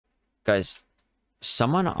Guys,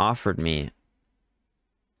 someone offered me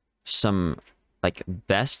some, like,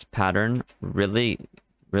 best pattern, really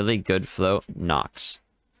good float Nox.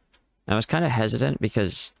 And I was kind of hesitant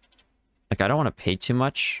because, like, I don't want to pay too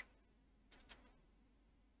much.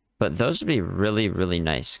 But those would be really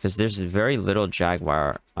nice because there's very little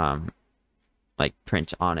Jaguar, like,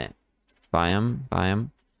 print on it. Buy them, buy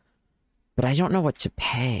them. But I don't know what to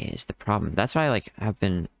pay is the problem. That's why I, like, have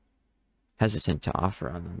been hesitant to offer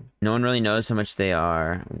on them. No one really knows how much they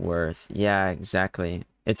are worth. Yeah, exactly.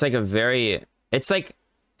 It's like a very... It's like...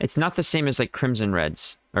 It's not the same as, like, Crimson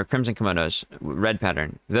Reds or Crimson Komodos, red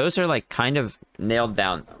pattern. Those are, like, kind of nailed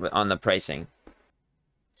down on the pricing.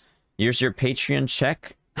 Here's your Patreon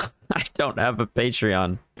check. I don't have a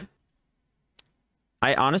Patreon.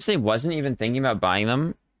 I honestly wasn't even thinking about buying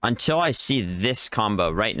them until I see this combo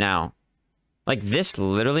right now. Like, this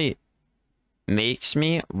literally makes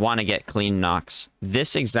me want to get clean Nox.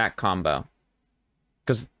 This exact combo.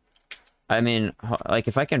 Because, I mean, like,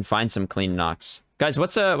 if I can find some clean Nox. Guys,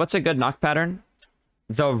 what's a good Nox pattern?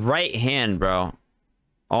 The right hand, bro.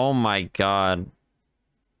 Oh my god.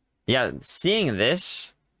 Yeah, seeing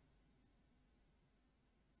this...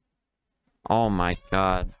 Oh my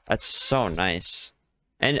god. That's so nice.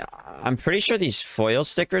 And I'm pretty sure these foil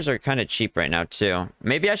stickers are kind of cheap right now, too.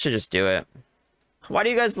 Maybe I should just do it. Why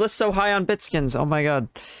do you guys list so high on Bitskins? Oh my god.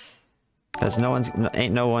 Because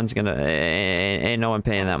ain't no one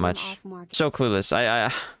paying that much. So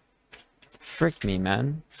clueless. Frick me,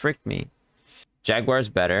 man. Frick me. Jaguar's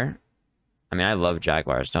better. I mean, I love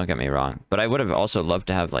Jaguars, don't get me wrong. But I would have also loved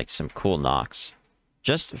to have, like, some cool Nox.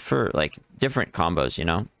 Just for, like, different combos, you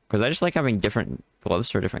know? Because I just like having different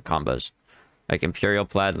gloves for different combos. Like Imperial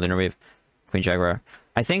Plaid, Lunar Weave, Queen Jaguar.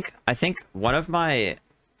 I think one of my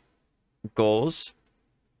goals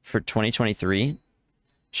for 2023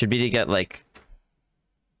 should be to get, like,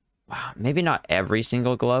 wow, maybe not every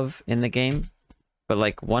single glove in the game, but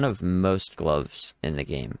like one of most gloves in the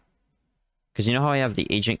game. Because you know how I have the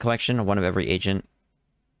agent collection, one of every agent?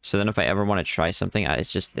 So then if I ever want to try something,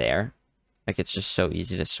 it's just there. Like, it's just so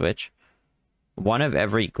easy to switch. One of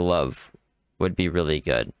every glove would be really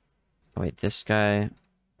good. Oh, wait, this guy...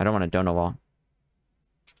 I don't want a donut wall.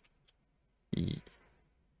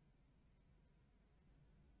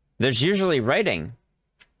 There's usually writing.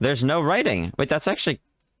 There's no writing. Wait, that's actually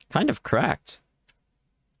kind of cracked.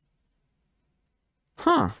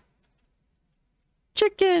 Huh.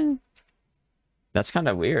 Chicken! That's kind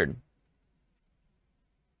of weird.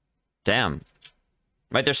 Damn.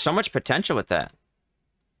 Wait, there's so much potential with that.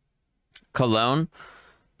 Cologne.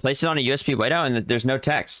 Place it on a USB whiteout and there's no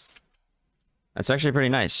text. That's actually pretty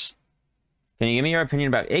nice. Can you give me your opinion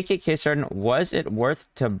about AKK Sarden? Was it worth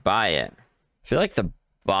to buy it? I feel like the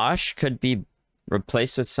Bosch could be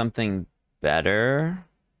replaced with something better.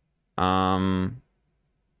 Other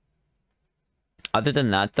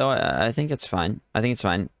than that, though, I think it's fine. I think it's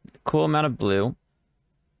fine. Cool amount of blue.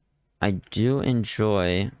 I do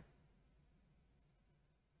enjoy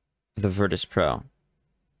the Virtus Pro.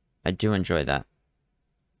 I do enjoy that.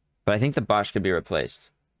 But I think the Bosch could be replaced.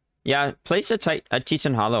 Yeah, place a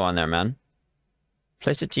Titan Hollow on there, man.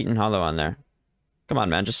 Place a Titan Hollow on there. Come on,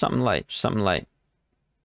 man. Just something light. Just something light.